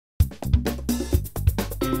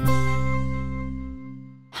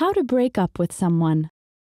How to break up with someone.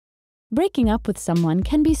 Breaking up with someone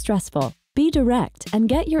can be stressful. Be direct and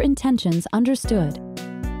get your intentions understood.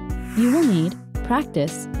 You will need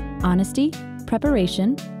practice, honesty,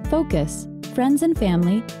 preparation, focus, friends and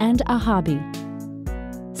family, and a hobby.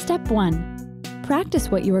 Step 1. Practice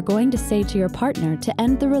what you are going to say to your partner to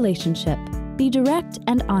end the relationship. Be direct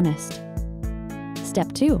and honest.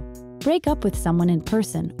 Step 2. Break up with someone in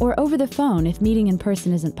person or over the phone if meeting in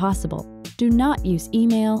person isn't possible. Do not use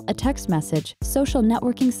email, a text message, social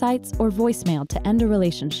networking sites, or voicemail to end a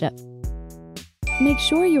relationship. Make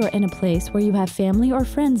sure you are in a place where you have family or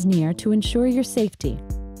friends near to ensure your safety.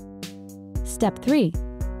 Step 3.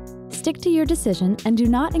 Stick to your decision and do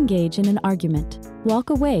not engage in an argument. Walk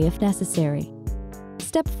away if necessary.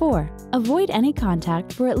 Step 4. Avoid any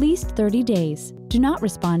contact for at least 30 days. Do not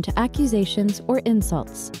respond to accusations or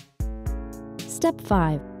insults. Step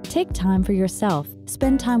 5. Take time for yourself.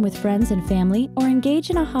 Spend time with friends and family or engage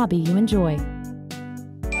in a hobby you enjoy.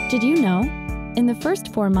 Did you know? In the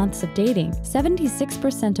first 4 months of dating,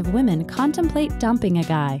 76% of women contemplate dumping a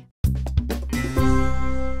guy.